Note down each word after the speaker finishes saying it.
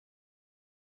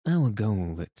Our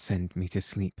goal at Send Me to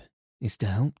Sleep is to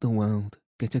help the world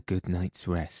get a good night's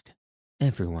rest.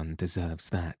 Everyone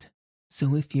deserves that.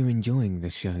 So if you're enjoying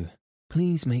the show,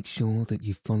 please make sure that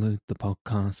you've followed the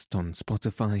podcast on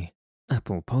Spotify,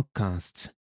 Apple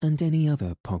Podcasts, and any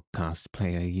other podcast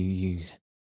player you use.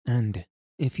 And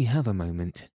if you have a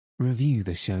moment, review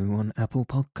the show on Apple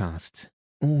Podcasts.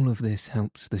 All of this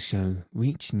helps the show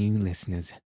reach new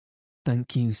listeners.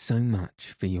 Thank you so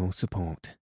much for your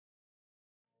support.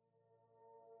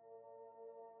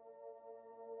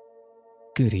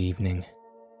 Good evening.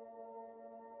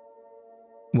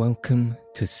 Welcome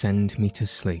to Send Me to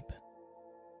Sleep,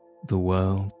 the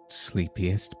world's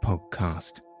sleepiest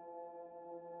podcast.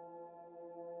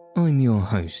 I'm your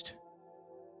host,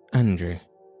 Andrew.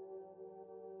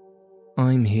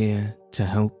 I'm here to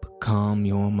help calm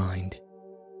your mind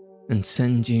and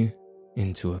send you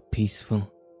into a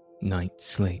peaceful night's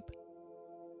sleep.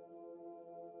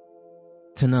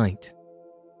 Tonight,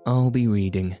 I'll be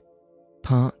reading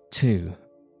Part 2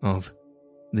 of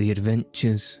The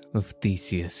Adventures of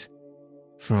Theseus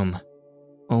from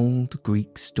Old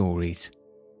Greek Stories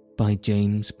by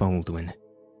James Baldwin.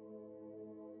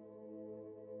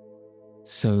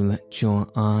 So let your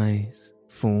eyes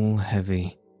fall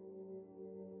heavy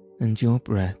and your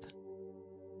breath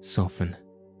soften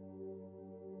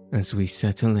as we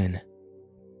settle in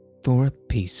for a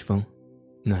peaceful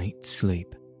night's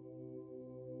sleep.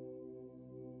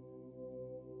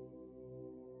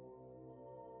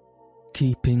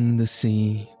 Keeping the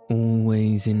sea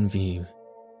always in view,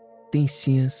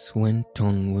 Theseus went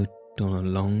onward on a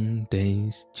long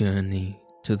day's journey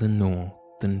to the north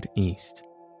and east,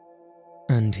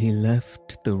 and he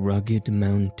left the rugged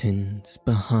mountains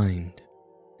behind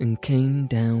and came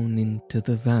down into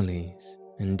the valleys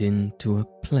and into a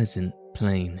pleasant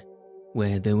plain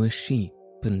where there were sheep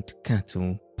and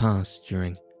cattle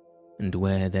pasturing, and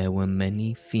where there were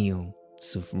many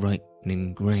fields of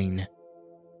ripening grain.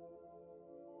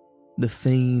 The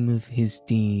fame of his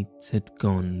deeds had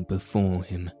gone before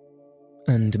him,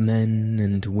 and men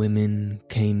and women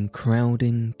came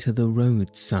crowding to the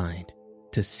roadside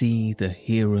to see the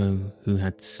hero who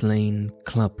had slain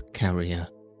Club Carrier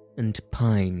and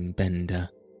Pine Bender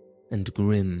and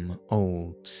grim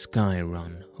old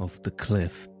Skyron of the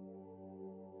cliff.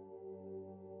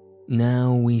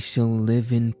 Now we shall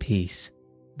live in peace,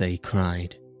 they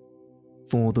cried,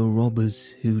 for the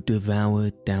robbers who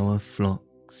devoured our flocks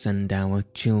and our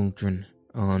children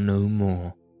are no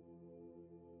more.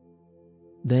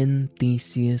 Then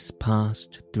Theseus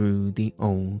passed through the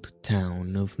old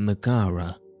town of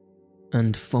Megara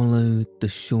and followed the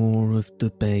shore of the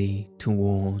bay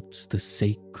towards the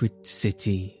sacred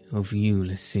city of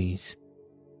Ulysses.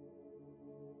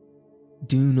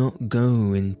 Do not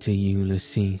go into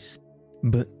Ulysses,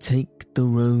 but take the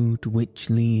road which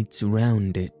leads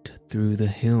round it through the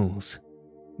hills,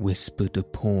 whispered a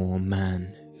poor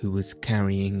man who was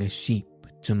carrying a sheep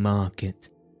to market.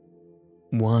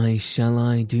 Why shall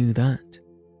I do that?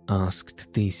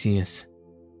 Asked Theseus.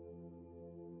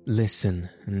 Listen,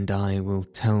 and I will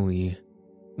tell you,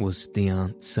 was the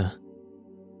answer.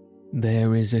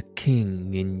 There is a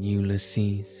king in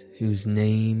Ulysses whose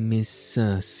name is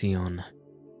Cercyon,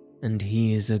 and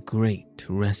he is a great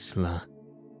wrestler.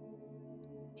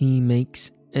 He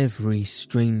makes every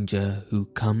stranger who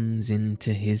comes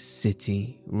into his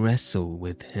city wrestle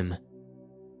with him,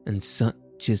 and such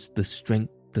is the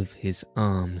strength of his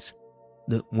arms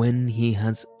that when he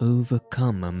has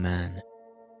overcome a man,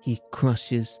 he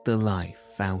crushes the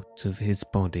life out of his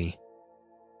body.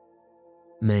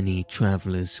 Many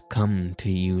travellers come to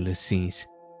Ulysses,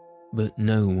 but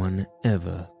no one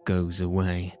ever goes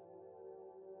away.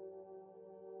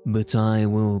 But I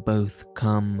will both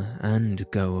come and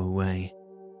go away,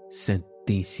 said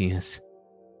Theseus,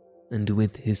 and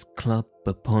with his club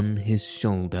upon his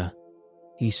shoulder,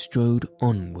 he strode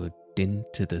onward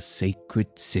into the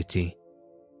sacred city.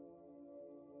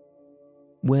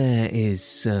 Where is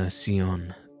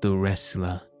Cercyon, the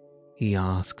wrestler? He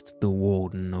asked the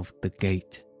warden of the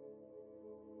gate.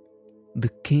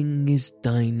 The king is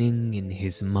dining in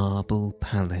his marble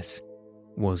palace,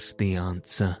 was the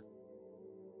answer.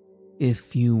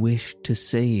 If you wish to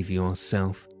save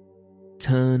yourself,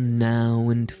 turn now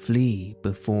and flee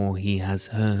before he has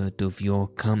heard of your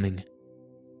coming.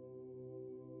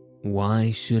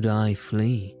 Why should I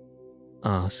flee?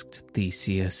 Asked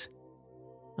Theseus.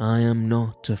 I am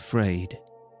not afraid.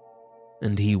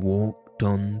 And he walked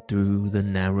on through the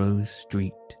narrow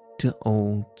street to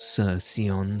old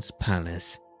Cercyon's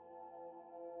palace.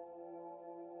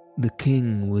 The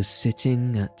king was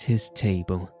sitting at his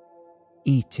table,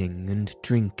 eating and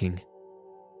drinking,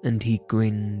 and he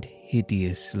grinned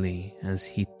hideously as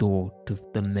he thought of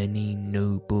the many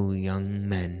noble young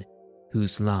men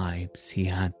whose lives he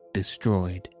had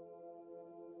destroyed.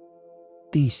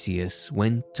 Theseus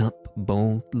went up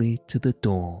boldly to the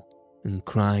door and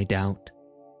cried out,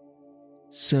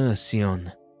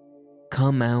 "Cercyon,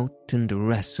 come out and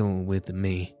wrestle with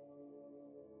me."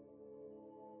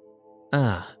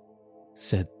 "Ah,"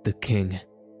 said the king,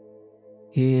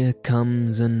 "here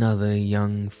comes another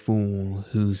young fool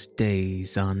whose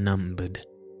days are numbered.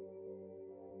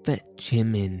 Fetch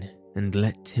him in and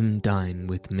let him dine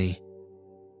with me,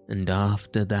 and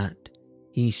after that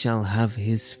he shall have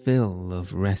his fill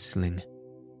of wrestling."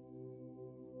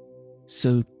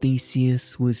 So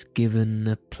Theseus was given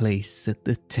a place at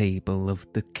the table of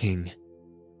the king,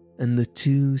 and the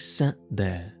two sat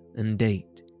there and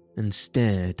ate and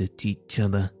stared at each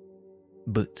other,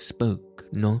 but spoke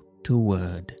not a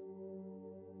word.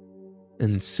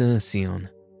 And Cercyon,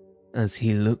 as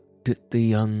he looked at the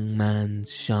young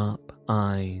man's sharp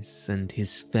eyes and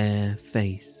his fair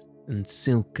face and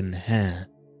silken hair,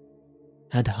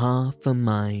 had half a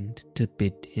mind to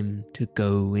bid him to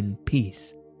go in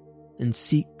peace and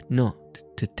seek not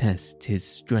to test his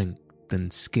strength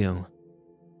and skill.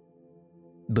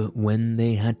 But when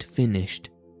they had finished,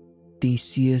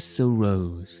 Theseus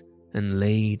arose and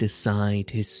laid aside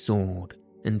his sword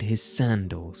and his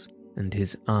sandals and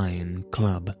his iron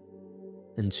club,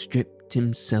 and stripped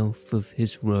himself of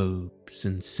his robes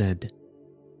and said,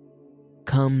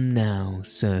 "Come now,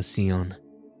 Cercyon,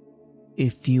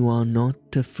 if you are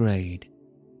not afraid,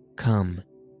 come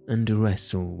and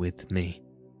wrestle with me."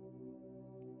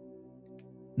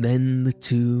 Then the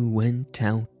two went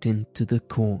out into the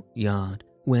courtyard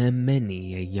where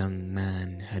many a young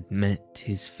man had met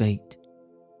his fate,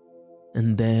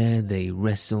 and there they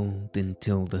wrestled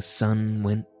until the sun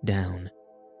went down,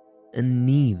 and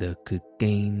neither could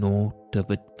gain aught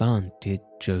of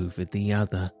advantage over the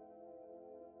other.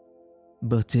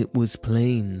 But it was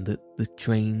plain that the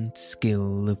trained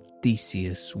skill of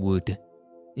Theseus would,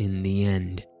 in the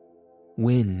end,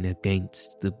 win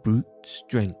against the brute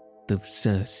strength of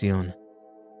Cercyon.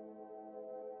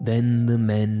 Then the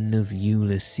men of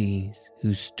Ulysses,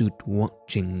 who stood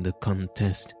watching the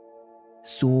contest,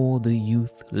 saw the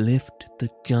youth lift the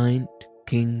giant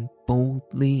king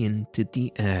boldly into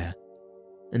the air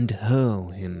and hurl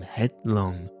him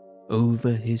headlong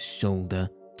over his shoulder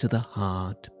to the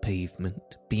hard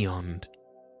pavement beyond.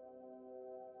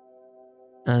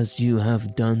 "As you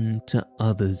have done to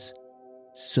others,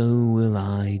 so will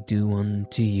I do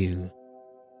unto you,"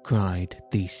 cried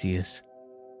Theseus.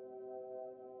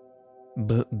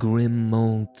 But grim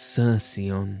old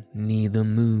Cercyon neither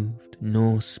moved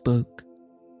nor spoke,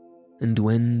 and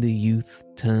when the youth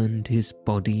turned his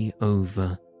body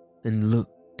over and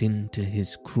looked into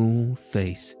his cruel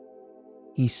face,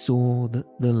 he saw that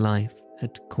the life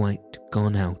had quite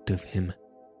gone out of him.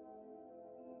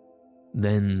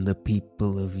 Then the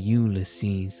people of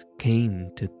Ulysses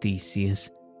came to Theseus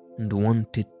and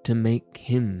wanted to make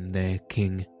him their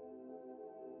king.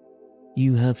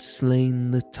 "You have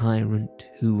slain the tyrant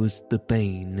who was the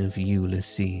bane of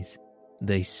Ulysses,"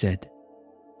 they said,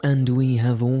 "and we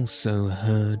have also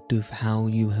heard of how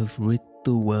you have rid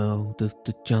the world of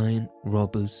the giant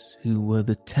robbers who were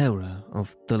the terror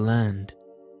of the land.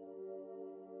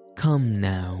 Come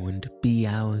now and be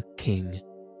our king,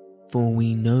 for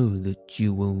we know that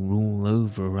you will rule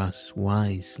over us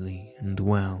wisely and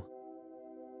well."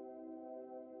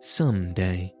 "Some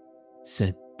day,"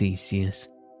 said Theseus,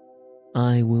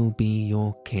 "I will be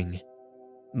your king,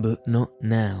 but not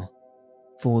now,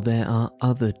 for there are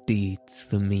other deeds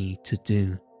for me to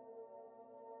do."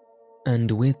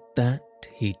 And with that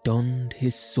he donned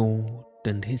his sword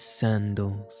and his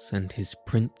sandals and his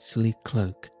princely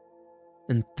cloak,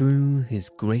 and threw his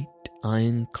great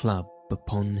iron club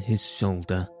upon his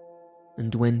shoulder,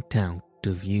 and went out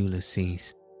of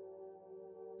Ulysses.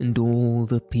 And all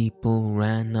the people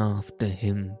ran after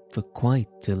him for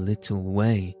quite a little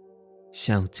way,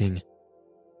 shouting,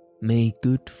 "May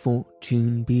good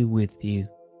fortune be with you,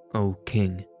 O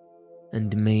king,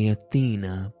 and may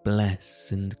Athena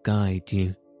bless and guide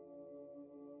you."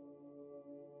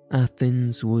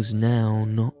 Athens was now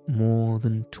not more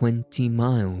than 20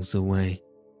 miles away,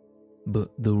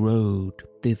 but the road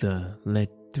thither led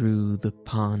through the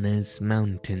Parnes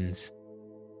mountains,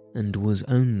 and was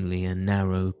only a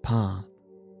narrow path,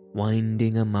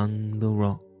 winding among the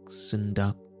rocks and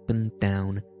up and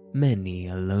down many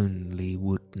a lonely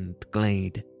woodland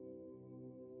glade.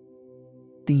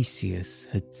 Theseus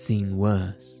had seen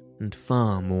worse and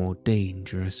far more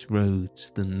dangerous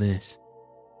roads than this,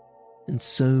 and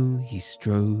so he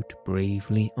strode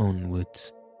bravely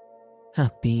onwards,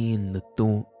 happy in the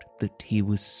thought that he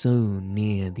was so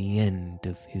near the end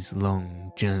of his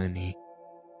long journey.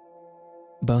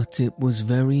 But it was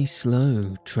very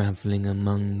slow travelling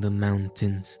among the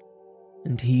mountains,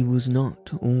 and he was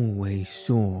not always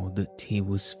sure that he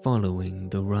was following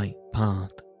the right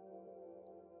path.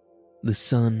 The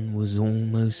sun was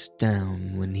almost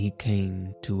down when he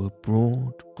came to a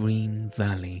broad green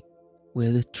valley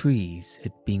where the trees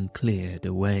had been cleared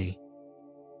away.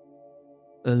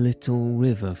 A little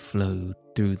river flowed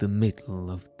through the middle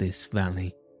of this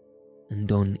valley,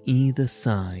 and on either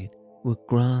side were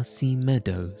grassy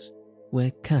meadows where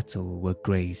cattle were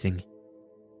grazing,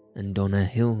 and on a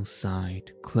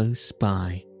hillside close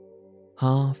by,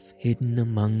 half hidden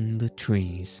among the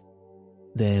trees,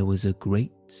 there was a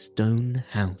great stone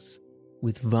house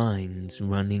with vines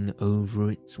running over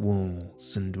its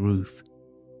walls and roof.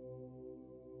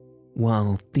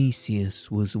 While Theseus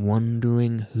was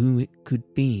wondering who it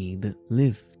could be that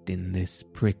lived in this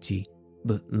pretty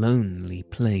but lonely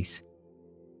place,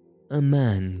 a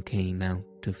man came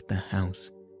out of the house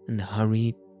and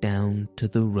hurried down to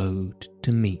the road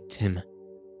to meet him.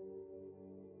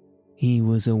 He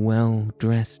was a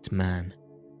well-dressed man,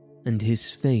 and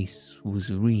his face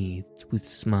was wreathed with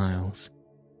smiles,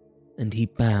 and he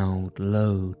bowed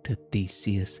low to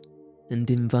Theseus and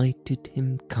invited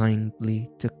him kindly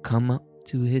to come up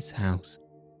to his house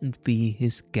and be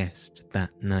his guest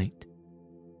that night.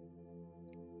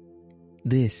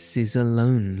 "This is a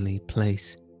lonely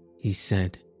place," he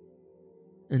said,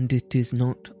 "and it is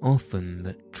not often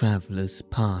that travellers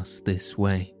pass this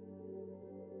way.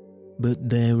 But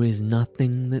there is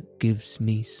nothing that gives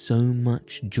me so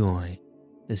much joy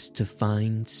as to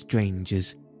find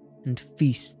strangers and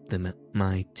feast them at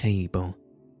my table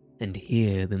and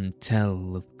hear them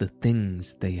tell of the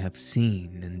things they have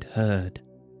seen and heard.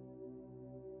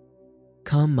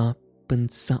 Come up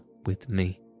and sup with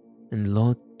me and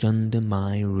lodge under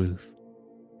my roof,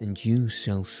 and you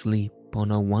shall sleep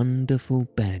on a wonderful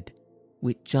bed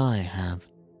which I have,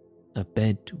 a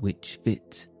bed which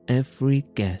fits every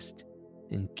guest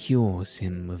and cures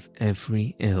him of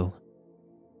every ill."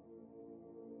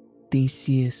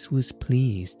 Theseus was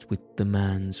pleased with the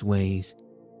man's ways,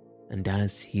 and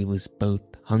as he was both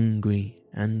hungry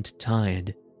and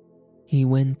tired, he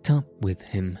went up with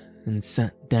him and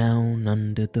sat down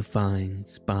under the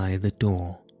vines by the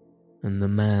door, and the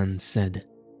man said,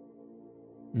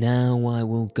 "Now I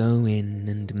will go in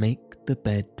and make the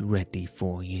bed ready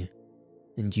for you,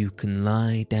 and you can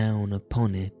lie down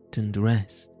upon it and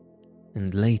rest,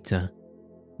 and later,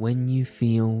 when you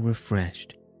feel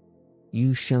refreshed,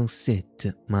 you shall sit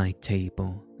at my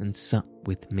table and sup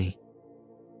with me,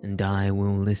 and I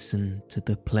will listen to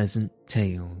the pleasant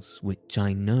tales which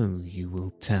I know you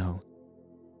will tell."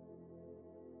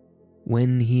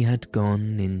 When he had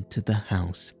gone into the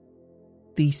house,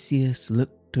 Theseus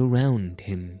looked around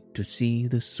him to see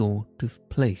the sort of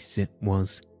place it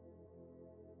was.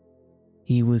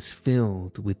 He was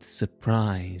filled with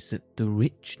surprise at the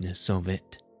richness of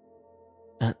it,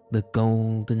 at the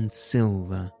gold and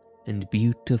silver and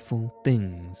beautiful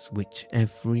things which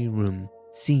every room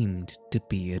seemed to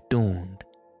be adorned,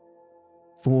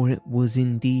 for it was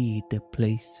indeed a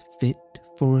place fit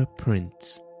for a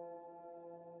prince.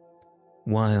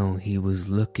 While he was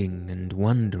looking and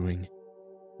wondering,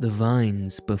 the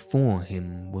vines before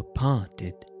him were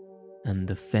parted, and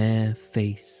the fair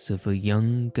face of a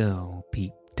young girl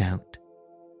peeped out.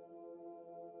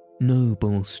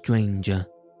 "Noble stranger,"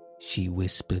 she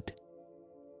whispered,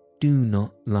 "do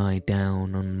not lie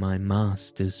down on my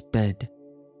master's bed,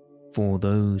 for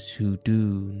those who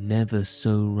do never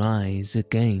so rise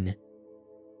again.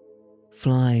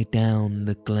 Fly down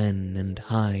the glen and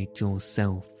hide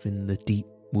yourself in the deep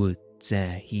woods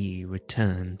ere he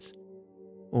returns,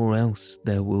 or else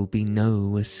there will be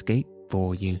no escape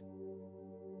for you."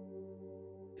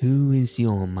 "Who is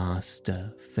your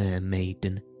master, fair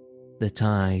maiden, that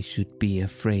I should be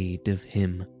afraid of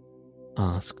him?"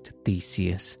 asked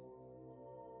Theseus.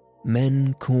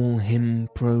 "Men call him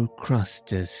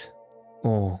Procrustes,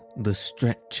 or the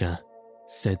Stretcher,"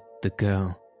 said the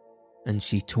girl, and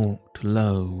she talked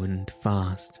low and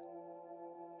fast.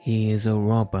 "He is a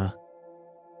robber.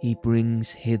 He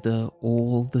brings hither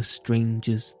all the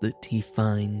strangers that he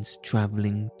finds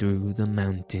travelling through the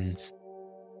mountains.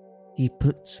 He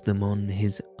puts them on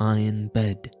his iron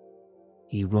bed.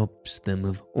 He robs them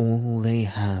of all they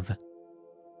have.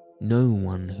 No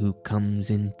one who comes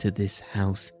into this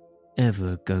house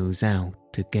ever goes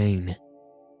out again."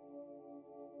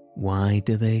 "Why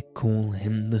do they call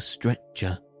him the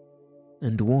Stretcher?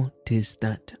 And what is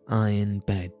that iron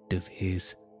bed of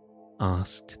his?"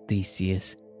 asked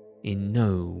Theseus, in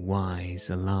no wise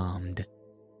alarmed.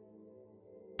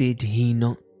 "Did he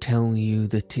not tell you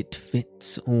that it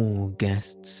fits all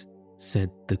guests?"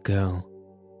 said the girl,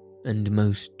 "and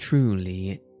most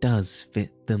truly it does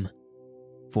fit them,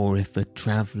 for if a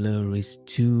traveller is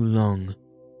too long,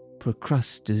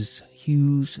 Procrustes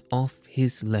hews off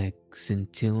his legs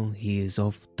until he is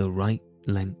of the right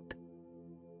length.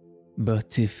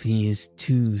 But if he is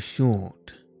too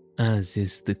short, as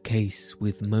is the case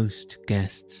with most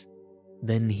guests,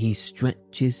 then he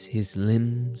stretches his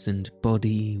limbs and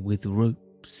body with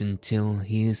ropes until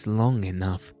he is long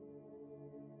enough.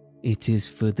 It is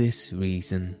for this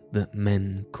reason that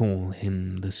men call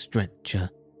him the stretcher."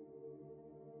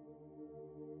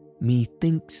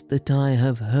 "Methinks that I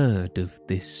have heard of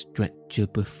this stretcher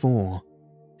before,"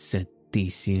 said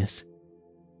Theseus.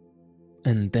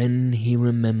 And then he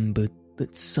remembered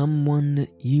that someone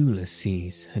at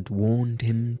Ulysses had warned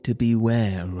him to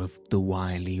beware of the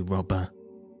wily robber,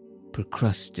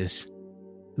 Procrustes,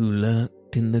 who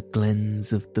lurked in the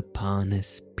glens of the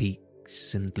Parnes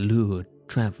peaks and lured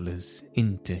travellers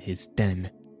into his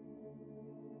den.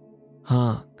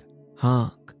 "Hark,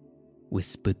 hark,"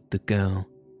 whispered the girl,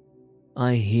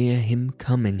 "I hear him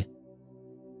coming,"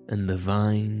 and the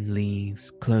vine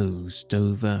leaves closed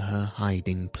over her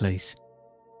hiding place.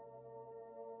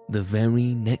 The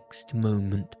very next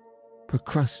moment,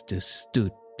 Procrustes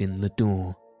stood in the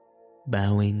door,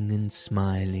 bowing and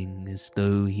smiling as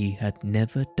though he had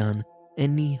never done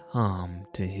any harm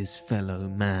to his fellow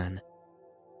man.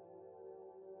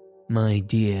 "My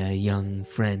dear young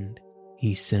friend,"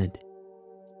 he said,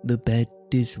 "the bed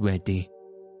is ready,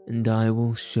 and I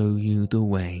will show you the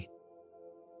way.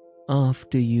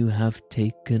 After you have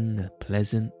taken a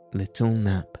pleasant little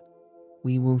nap,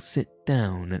 we will sit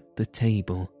down at the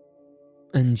table,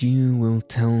 and you will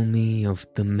tell me of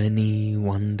the many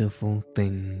wonderful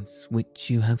things which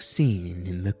you have seen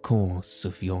in the course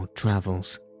of your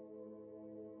travels."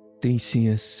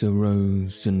 Theseus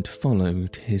arose and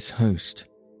followed his host,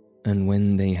 and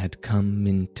when they had come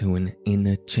into an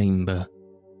inner chamber,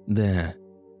 there,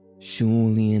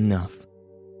 surely enough,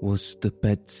 was the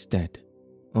bedstead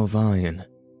of iron,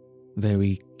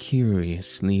 very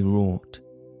curiously wrought,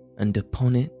 and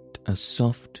upon it a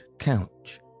soft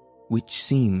couch which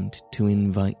seemed to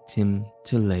invite him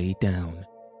to lay down.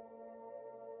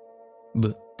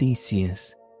 But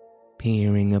Theseus,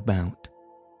 peering about,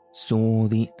 saw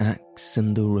the axe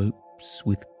and the ropes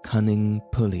with cunning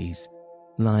pulleys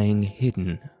lying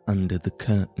hidden under the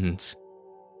curtains,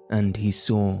 and he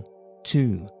saw,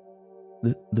 too,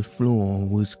 that the floor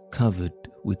was covered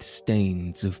with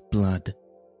stains of blood.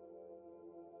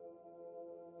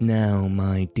 "Now,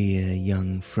 my dear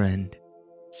young friend,"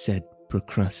 said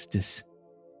Procrustes,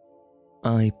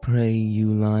 "I pray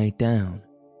you lie down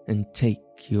and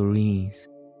take your ease,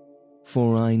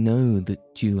 for I know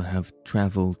that you have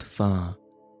travelled far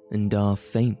and are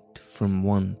faint from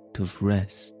want of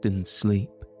rest and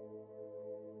sleep.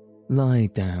 Lie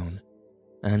down,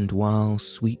 and while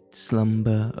sweet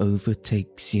slumber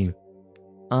overtakes you,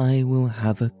 I will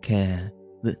have a care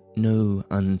that no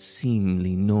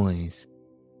unseemly noise,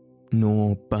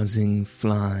 nor buzzing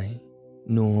fly,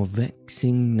 nor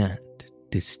vexing gnat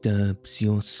disturbs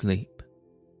your sleep."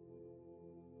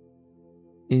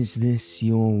 "Is this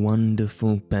your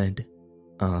wonderful bed?"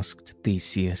 asked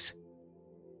Theseus.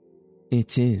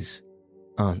 "It is,"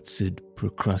 answered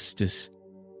Procrustes,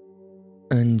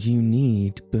 "and you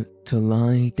need but to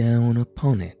lie down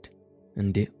upon it,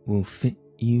 and it will fit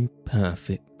you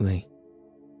perfectly.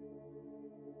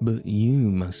 But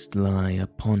you must lie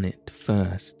upon it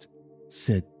first,"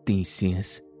 said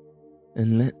Theseus,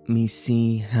 "and let me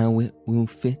see how it will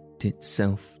fit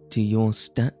itself to your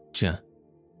stature."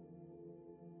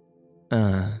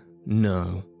 "Ah,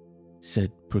 no,"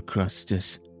 said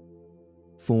Procrustes,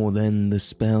 "for then the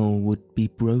spell would be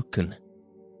broken."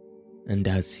 And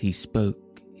as he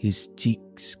spoke, his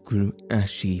cheeks grew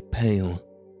ashy pale.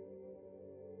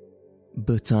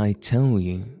 "But I tell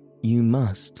you, you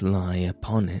must lie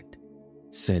upon it,"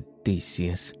 said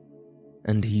Theseus,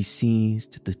 and he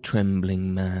seized the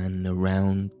trembling man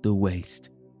around the waist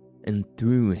and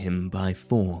threw him by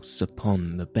force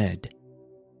upon the bed.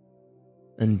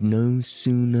 And no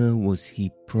sooner was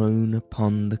he prone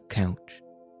upon the couch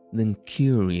than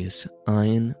curious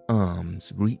iron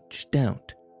arms reached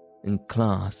out and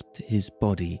clasped his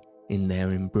body in their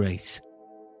embrace,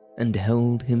 and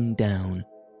held him down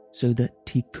so that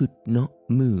he could not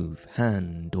move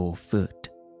hand or foot.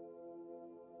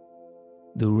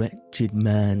 The wretched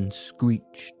man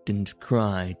screeched and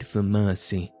cried for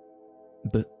mercy,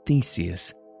 but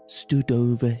Theseus stood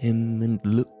over him and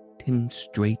looked him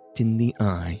straight in the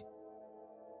eye.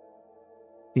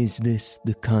 "Is this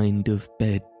the kind of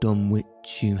bed on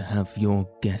which you have your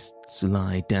guests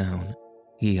lie down?"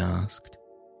 he asked.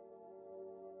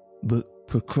 But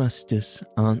Procrustes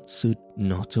answered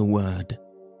not a word.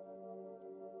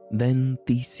 Then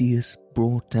Theseus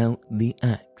brought out the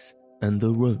axe and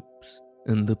the ropes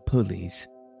and the pulleys,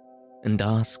 and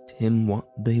asked him what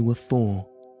they were for,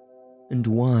 and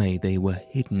why they were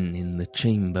hidden in the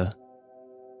chamber.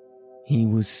 He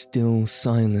was still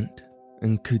silent,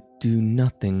 and could do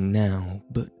nothing now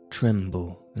but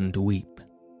tremble and weep.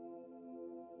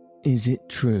 "Is it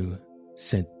true,"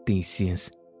 said Theseus,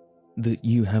 "that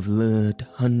you have lured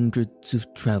hundreds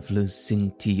of travellers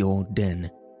into your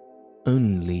den,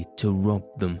 only to rob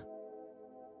them?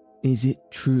 Is it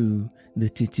true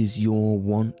that it is your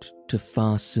wont to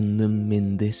fasten them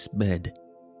in this bed,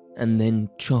 and then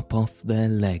chop off their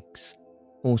legs,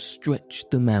 or stretch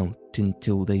them out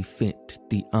until they fit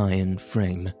the iron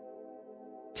frame?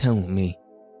 Tell me,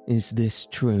 is this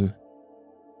true?"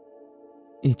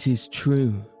 "It is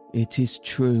true, it is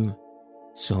true,"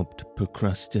 sobbed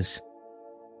Procrustes.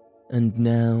 "And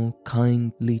now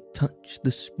kindly touch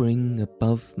the spring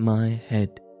above my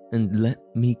head and let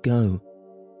me go,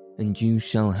 and you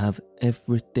shall have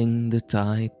everything that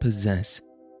I possess."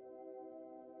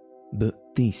 But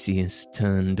Theseus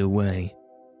turned away.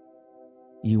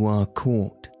 "You are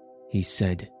caught," he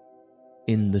said,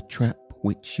 "in the trap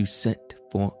which you set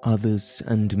for others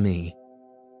and me.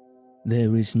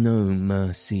 There is no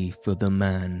mercy for the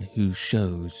man who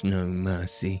shows no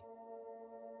mercy."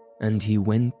 And he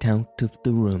went out of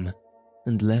the room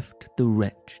and left the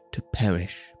wretch to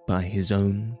perish by his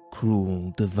own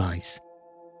cruel device.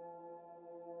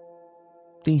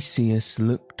 Theseus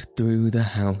looked through the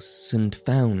house and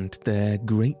found there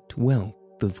great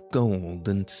wealth of gold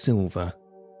and silver,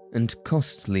 and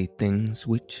costly things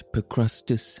which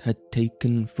Procrustes had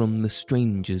taken from the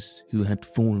strangers who had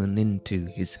fallen into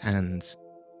his hands.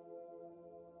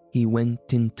 He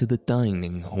went into the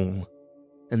dining hall,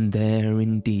 and there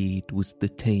indeed was the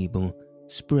table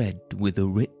spread with a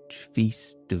rich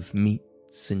feast of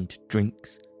meats and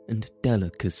drinks and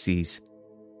delicacies,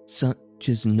 such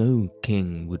as no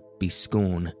king would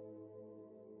bescorn.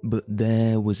 But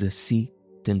there was a seat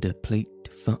and a plate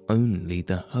for only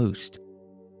the host,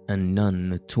 and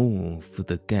none at all for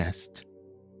the guests.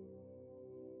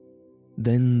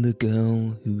 Then the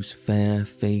girl whose fair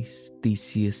face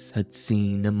Theseus had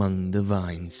seen among the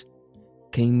vines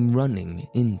came running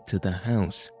into the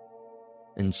house,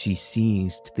 and she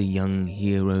seized the young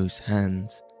hero's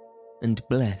hands and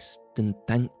blessed and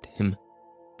thanked him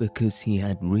because he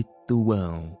had rid the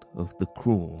world of the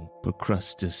cruel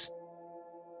Procrustes.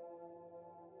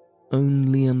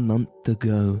 "Only a month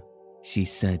ago," she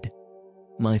said,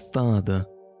 "my father,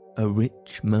 a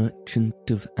rich merchant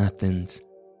of Athens,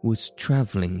 was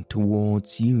travelling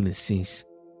towards Ulysses,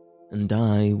 and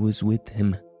I was with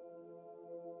him,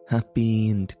 happy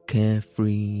and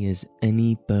carefree as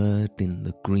any bird in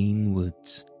the green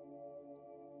woods.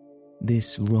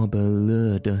 This robber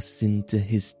lured us into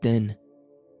his den,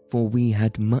 for we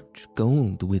had much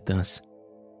gold with us.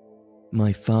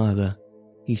 My father,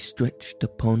 he stretched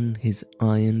upon his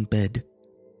iron bed,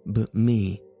 but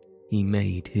me he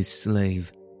made his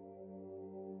slave.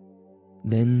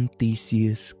 Then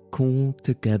Theseus called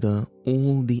together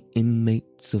all the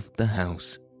inmates of the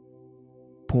house,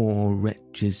 poor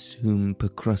wretches whom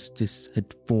Procrustes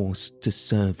had forced to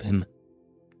serve him,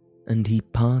 and he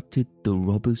parted the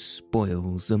robbers'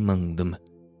 spoils among them,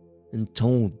 and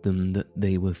told them that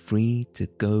they were free to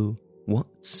go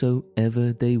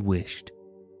whatsoever they wished.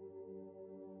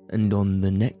 And on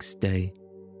the next day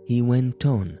he went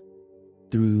on,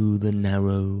 through the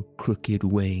narrow, crooked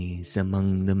ways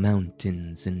among the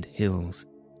mountains and hills,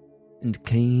 and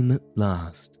came at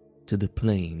last to the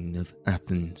plain of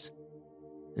Athens,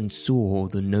 and saw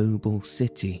the noble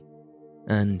city,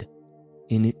 and,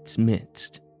 in its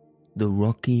midst, the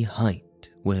rocky height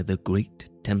where the great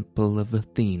temple of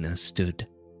Athena stood,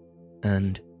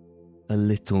 and, a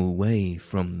little way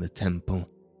from the temple,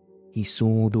 he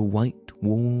saw the white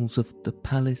walls of the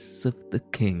palace of the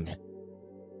king.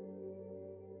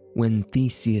 When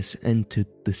Theseus entered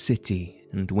the city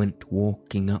and went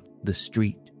walking up the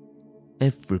street,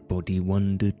 everybody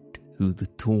wondered who the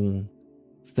tall,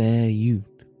 fair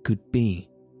youth could be.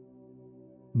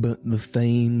 But the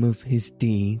fame of his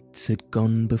deeds had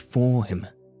gone before him,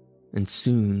 and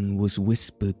soon was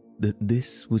whispered that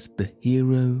this was the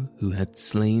hero who had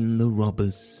slain the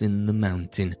robbers in the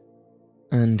mountain,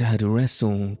 and had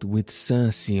wrestled with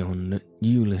Cercyon at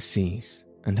Ulysses,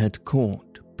 and had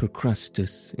caught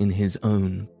Procrustes in his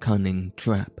own cunning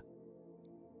trap.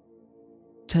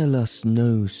 "Tell us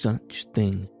no such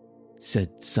thing,"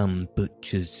 said some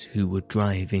butchers who were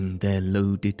driving their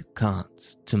loaded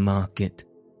carts to market.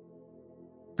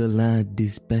 "The lad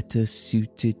is better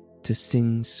suited to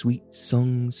sing sweet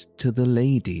songs to the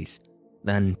ladies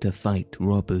than to fight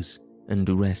robbers and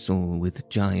wrestle with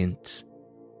giants."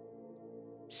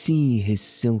 "See his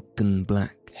silken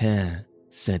black hair,"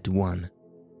 said one.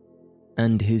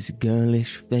 "And his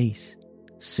girlish face,"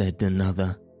 said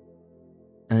another.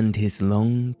 "And his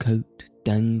long coat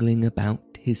dangling about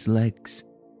his legs,"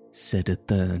 said a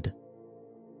third.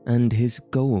 "And his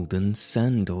golden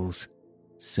sandals,"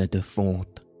 said a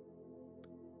fourth.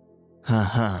 "Ha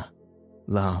ha,"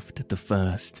 laughed the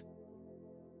first.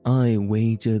 "I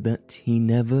wager that he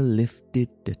never lifted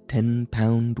a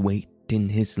 10-pound weight in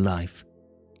his life.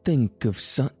 Think of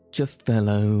such a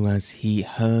fellow as he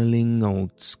hurling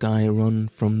old Sciron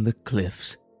from the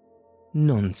cliffs.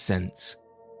 Nonsense."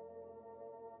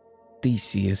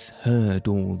 Theseus heard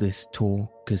all this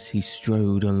talk as he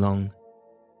strode along,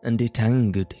 and it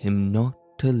angered him not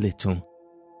a little.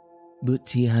 But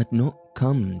he had not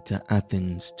come to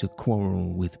Athens to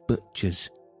quarrel with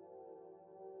butchers.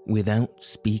 Without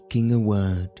speaking a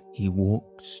word, he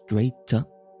walked straight up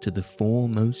to the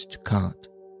foremost cart,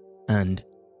 and,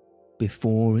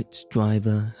 before its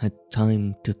driver had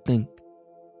time to think,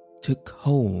 took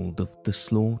hold of the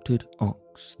slaughtered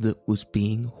ox that was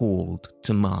being hauled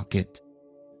to market,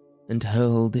 and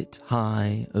hurled it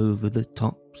high over the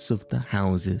tops of the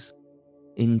houses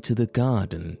into the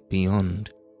garden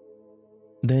beyond.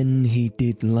 Then he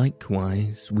did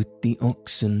likewise with the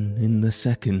oxen in the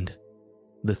second,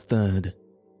 the third,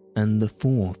 and the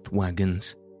fourth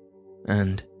wagons,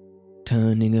 and,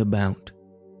 turning about,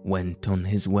 went on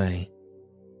his way,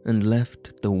 and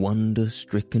left the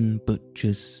wonder-stricken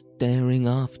butchers staring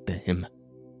after him,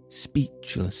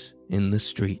 speechless in the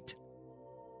street.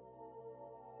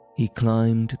 He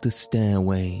climbed the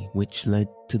stairway which led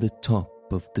to the top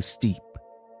of the steep,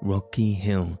 rocky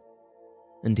hill,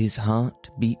 and his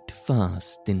heart beat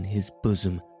fast in his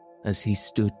bosom as he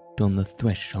stood on the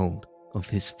threshold of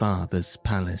his father's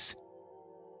palace.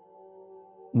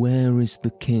 "Where is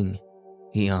the king?"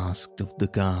 he asked of the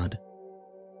guard.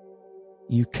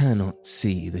 "You cannot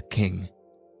see the king,"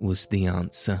 was the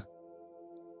answer,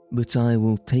 "but I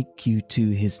will take you to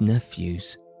his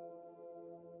nephews."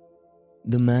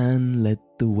 The man led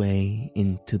the way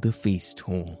into the feast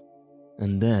hall,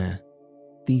 and there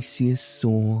Theseus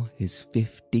saw his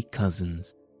 50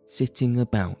 cousins sitting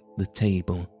about the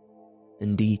table,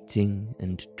 and eating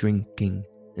and drinking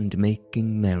and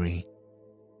making merry,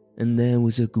 and there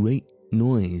was a great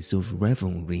noise of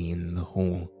revelry in the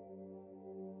hall,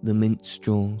 the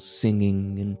minstrels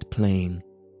singing and playing,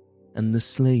 and the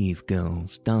slave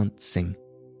girls dancing,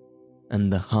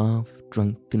 and the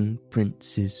half-drunken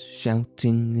princes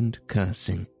shouting and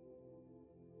cursing.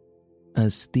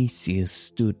 As Theseus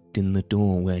stood in the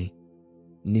doorway,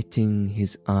 knitting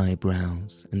his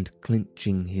eyebrows and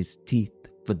clenching his teeth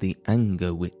for the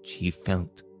anger which he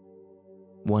felt,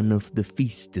 one of the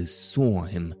feasters saw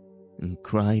him and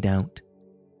cried out,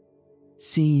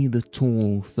 "See the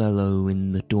tall fellow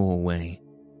in the doorway.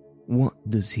 What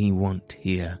does he want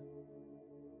here?"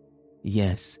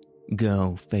 "Yes,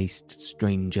 girl-faced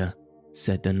stranger,"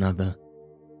 said another.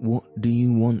 "What do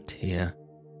you want here?"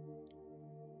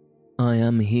 "I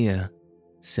am here,"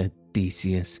 said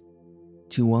Theseus,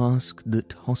 "to ask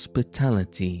that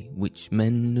hospitality which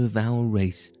men of our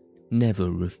race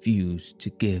never refuse to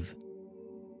give."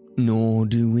 "Nor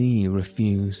do we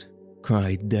refuse,"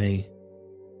 cried they.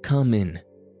 "Come in,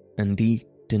 and eat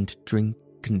and drink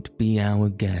and be our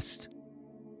guest."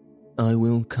 "I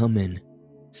will come in,"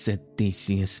 said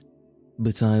Theseus,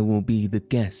 "but I will be the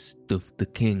guest of the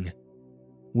king.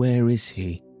 Where is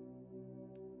he?"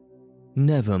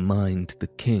 "Never mind the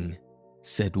king,"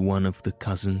 said one of the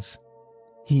cousins.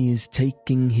 "He is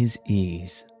taking his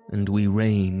ease, and we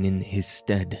reign in his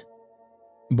stead."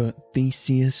 But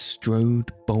Theseus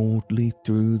strode boldly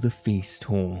through the feast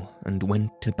hall and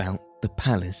went about the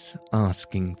palace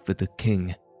asking for the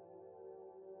king.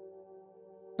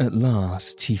 At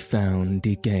last he found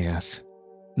Aegeus,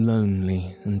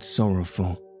 lonely and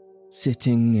sorrowful,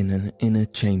 sitting in an inner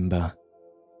chamber.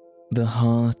 The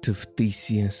heart of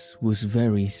Theseus was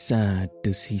very sad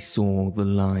as he saw the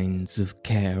lines of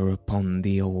care upon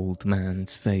the old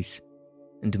man's face,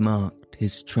 and marked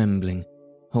his trembling,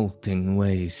 halting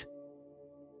ways.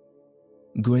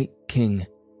 "Great king,"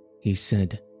 he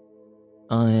said,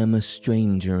 "I am a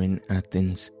stranger in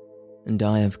Athens, and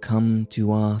I have come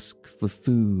to ask for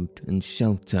food and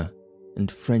shelter and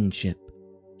friendship,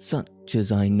 such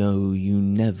as I know you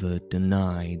never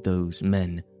deny those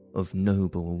men of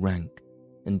noble rank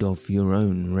and of your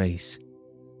own race.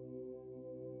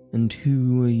 "And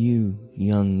who are you,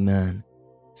 young man?"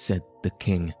 said the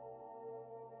king.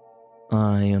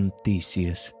 "I am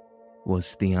Theseus,"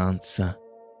 was the answer.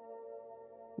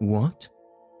 "What?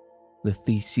 The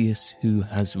Theseus who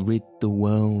has rid the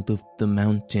world of the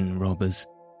mountain robbers,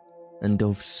 and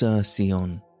of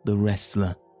Cercyon the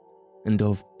wrestler, and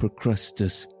of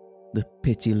Procrustes the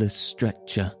pitiless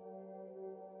stretcher?"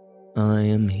 "I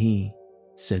am he,"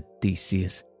 said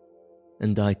Theseus,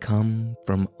 "and I come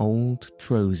from old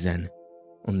Trozen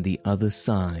on the other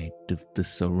side of the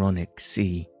Saronic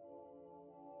Sea."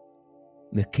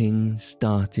 The king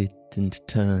started and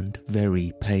turned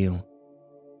very pale.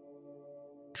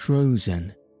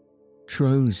 "Trozen,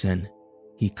 Trozen,"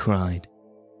 he cried.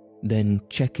 Then,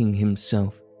 checking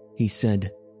himself, he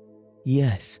said,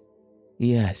 "Yes,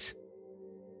 yes.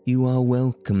 You are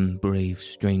welcome, brave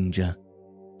stranger,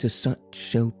 to such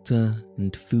shelter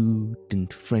and food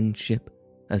and friendship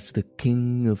as the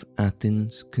king of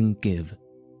Athens can give."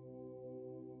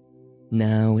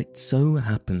 Now it so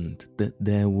happened that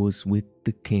there was with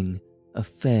the king a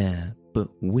fair but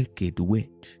wicked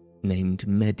witch named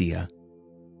Medea,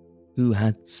 who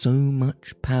had so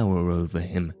much power over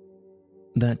him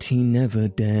that he never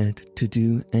dared to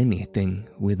do anything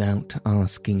without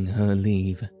asking her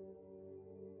leave.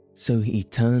 So he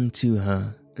turned to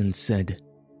her and said,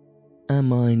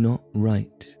 "Am I not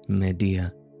right,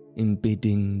 Medea, in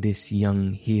bidding this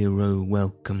young hero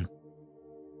welcome?"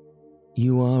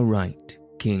 "You are right,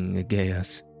 King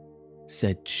Aegeus,"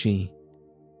 said she,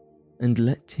 "and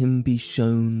let him be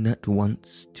shown at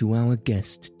once to our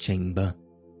guest chamber,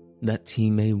 that he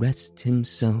may rest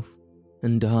himself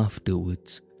and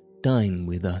afterwards dine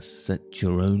with us at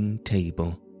your own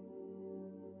table."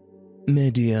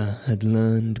 Medea had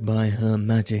learned by her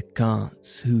magic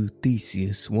arts who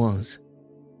Theseus was,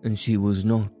 and she was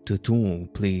not at all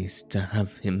pleased to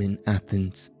have him in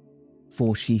Athens,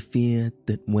 for she feared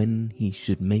that when he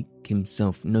should make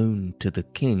himself known to the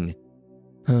king,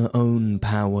 her own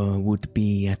power would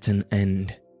be at an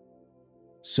end.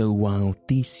 So while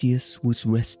Theseus was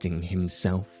resting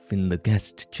himself in the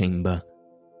guest chamber,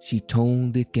 she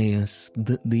told Aegeus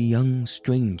that the young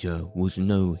stranger was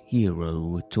no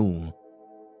hero at all,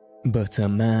 but a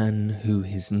man who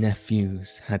his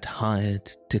nephews had hired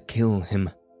to kill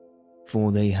him,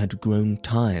 for they had grown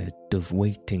tired of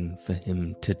waiting for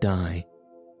him to die.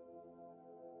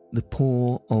 The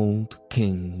poor old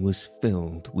king was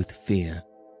filled with fear,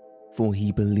 for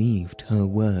he believed her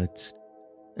words,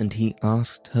 and he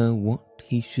asked her what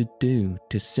he should do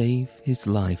to save his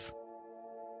life.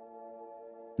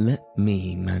 "Let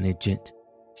me manage it,"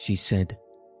 she said.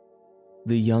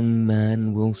 "The young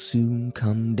man will soon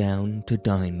come down to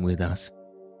dine with us.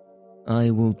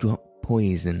 I will drop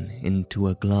poison into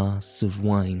a glass of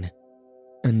wine,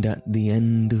 and at the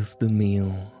end of the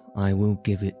meal I will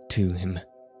give it to him.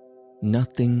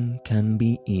 Nothing can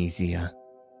be easier."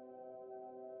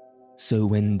 So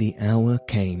when the hour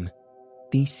came,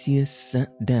 Theseus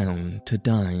sat down to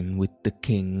dine with the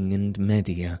king and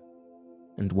Medea,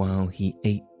 and while he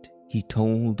ate he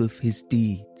told of his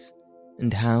deeds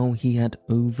and how he had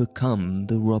overcome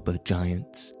the robber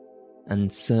giants, and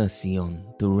Cercyon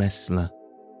the wrestler,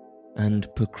 and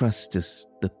Procrustes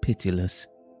the pitiless,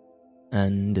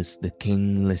 and as the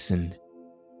king listened,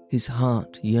 his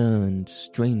heart yearned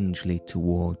strangely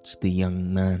towards the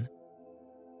young man,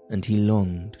 and he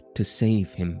longed to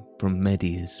save him from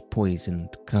Medea's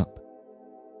poisoned cup.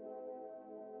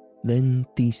 Then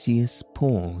Theseus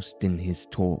paused in his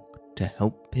talk to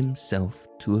help himself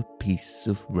to a piece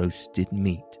of roasted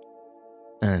meat,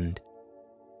 and,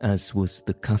 as was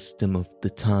the custom of the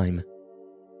time,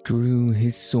 drew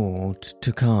his sword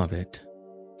to carve it,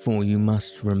 for you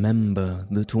must remember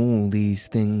that all these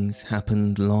things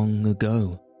happened long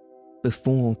ago,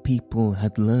 before people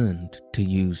had learned to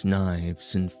use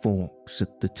knives and forks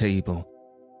at the table.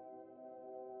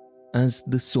 As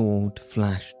the sword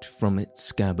flashed from its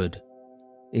scabbard,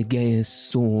 Aegeus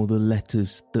saw the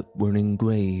letters that were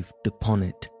engraved upon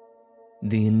it,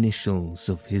 the initials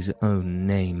of his own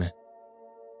name.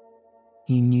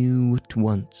 He knew at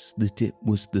once that it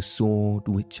was the sword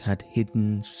which had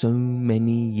hidden so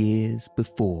many years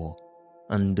before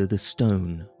under the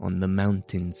stone on the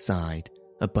mountain side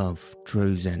above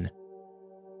Trozen.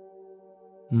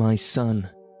 my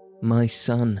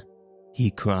son,"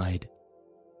 he cried,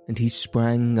 and he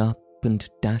sprang up and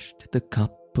dashed the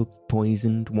cup of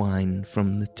poisoned wine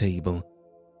from the table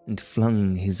and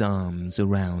flung his arms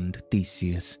around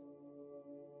Theseus.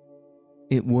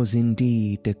 It was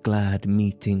indeed a glad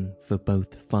meeting for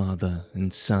both father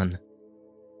and son,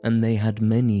 and they had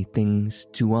many things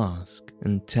to ask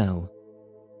and tell.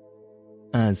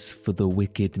 As for the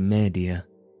wicked Medea,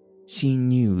 she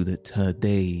knew that her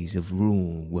days of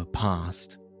rule were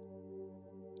past.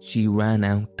 She ran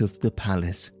out of the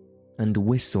palace and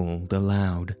whistled a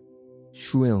loud,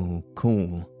 shrill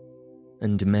call,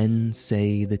 and men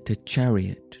say that a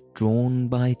chariot drawn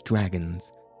by dragons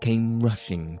came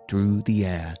rushing through the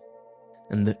air,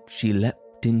 and that she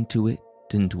leapt into it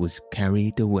and was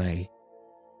carried away,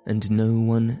 and no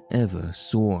one ever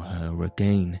saw her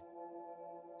again.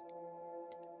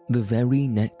 The very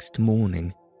next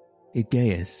morning,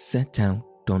 Aegeus set out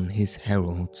on his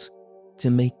heralds to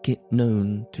make it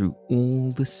known through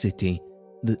all the city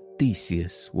that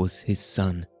Theseus was his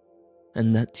son,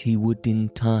 and that he would in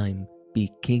time be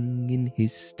king in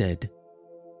his stead.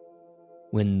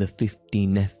 When the 50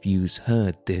 nephews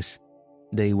heard this,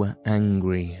 they were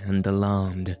angry and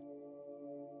alarmed.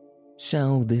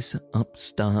 "Shall this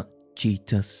upstart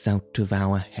cheat us out of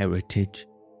our heritage?"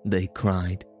 they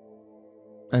cried.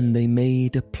 And they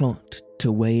made a plot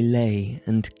to waylay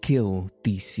and kill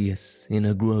Theseus in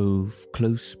a grove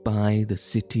close by the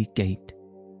city gate.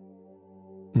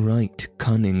 Right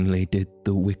cunningly did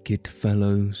the wicked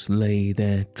fellows lay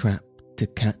their trap to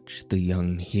catch the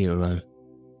young hero,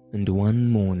 and one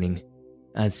morning,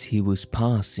 as he was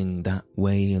passing that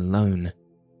way alone,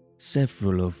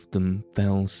 several of them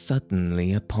fell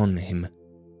suddenly upon him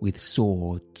with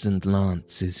swords and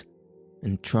lances,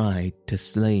 and tried to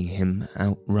slay him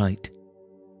outright.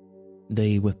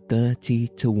 They were 30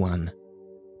 to 1,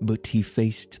 but he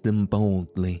faced them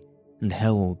boldly and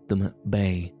held them at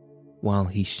bay while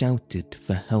he shouted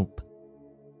for help.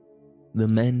 The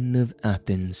men of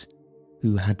Athens,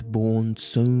 who had borne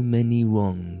so many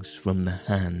wrongs from the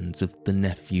hands of the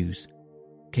nephews,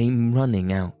 came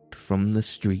running out from the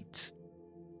streets,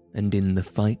 and in the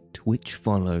fight which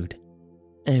followed,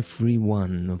 every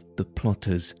one of the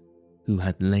plotters who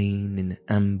had lain in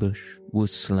ambush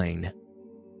was slain,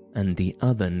 and the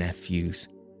other nephews,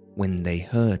 when they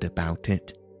heard about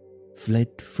it,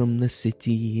 fled from the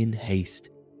city in haste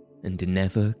and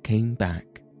never came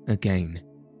back again.